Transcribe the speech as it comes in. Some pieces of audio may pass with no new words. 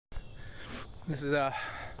This is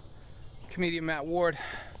comedian Matt Ward.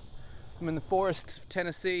 I'm in the forests of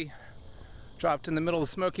Tennessee, dropped in the middle of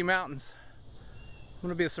the Smoky Mountains. I'm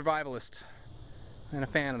going to be a survivalist and a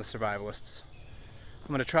fan of the survivalists. I'm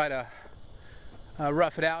going to try to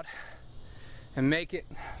rough it out and make it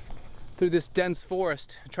through this dense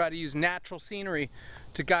forest and try to use natural scenery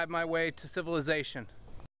to guide my way to civilization.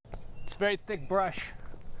 It's very thick brush,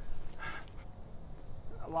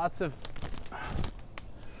 lots of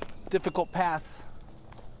difficult paths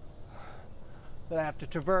that I have to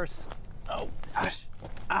traverse. Oh gosh.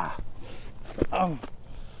 Ah. Oh.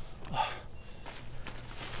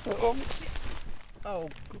 Oh. Oh.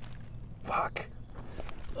 Fuck.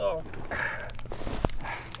 Oh.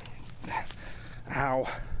 Ow.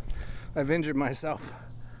 I've injured myself.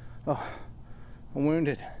 Oh. I'm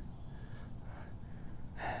wounded.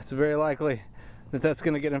 It's very likely that that's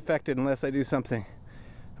going to get infected unless I do something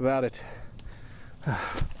about it.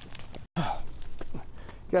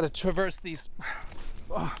 Got to traverse these.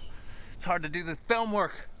 Oh, it's hard to do the film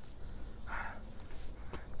work.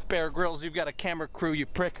 Bear Grylls, you've got a camera crew, you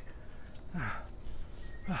prick.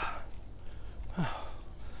 I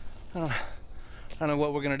don't know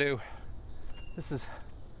what we're gonna do. This is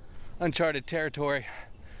uncharted territory.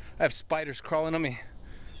 I have spiders crawling on me.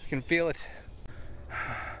 You can feel it.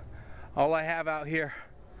 All I have out here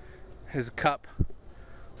is a cup.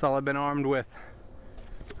 That's all I've been armed with.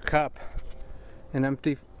 A cup. An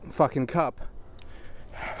empty fucking cup.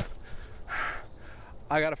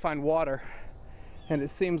 I gotta find water, and it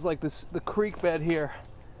seems like the creek bed here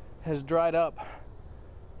has dried up.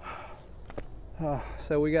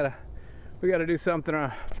 So we gotta do something,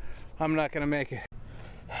 or I'm not gonna make it.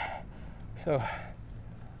 So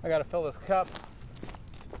I gotta fill this cup.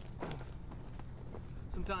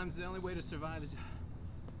 Sometimes the only way to survive is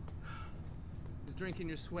drinking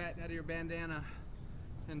your sweat out of your bandana,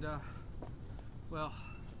 and well,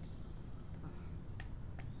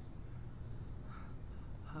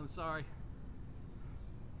 I'm sorry.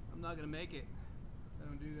 I'm not gonna make it if I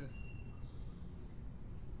don't do this.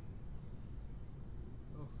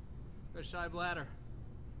 Oh, got a shy bladder.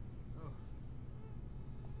 Oh.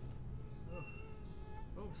 Oh.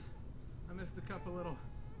 Oops. I missed the cup a little.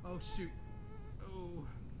 Oh shoot. Oh.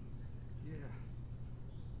 Yeah.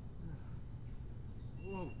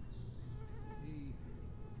 Whoa. Hey.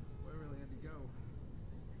 Well, I really had to go.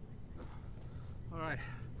 Alright.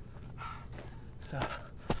 So,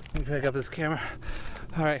 let me pick up this camera.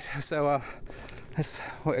 Alright, so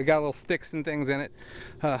I got little sticks and things in it.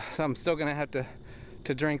 So I'm still gonna have to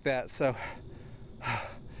drink that. So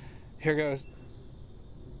here goes.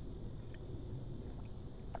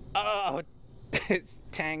 Oh, it's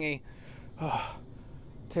tangy. Oh,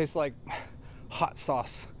 tastes like hot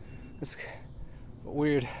sauce. It's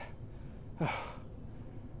weird. Oh.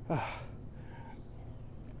 Oh.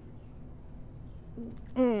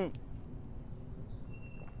 Mm.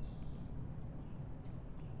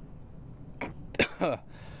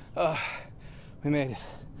 We made it.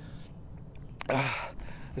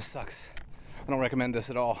 This sucks. I don't recommend this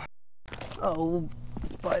at all. Oh,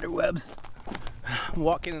 spider webs. I'm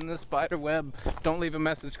walking in this spider web. Don't leave a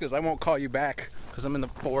message because I won't call you back because I'm in the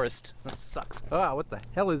forest. This sucks. Ah, what the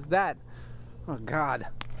hell is that? Oh God.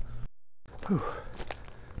 Whew.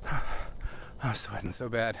 I'm sweating so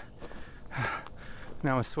bad.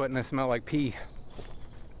 Now I'm sweating, I smell like pee.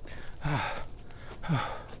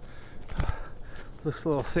 Looks a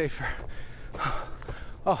little safer.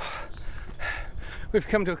 Oh, we've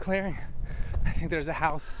come to a clearing. I think there's a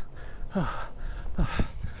house.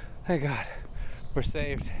 Thank God, we're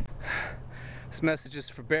saved. This message is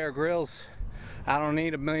for Bear Grylls. I don't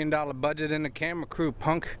need $1 million budget and a camera crew,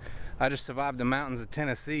 punk. I just survived the mountains of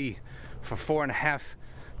Tennessee for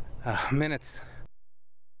 4.5 minutes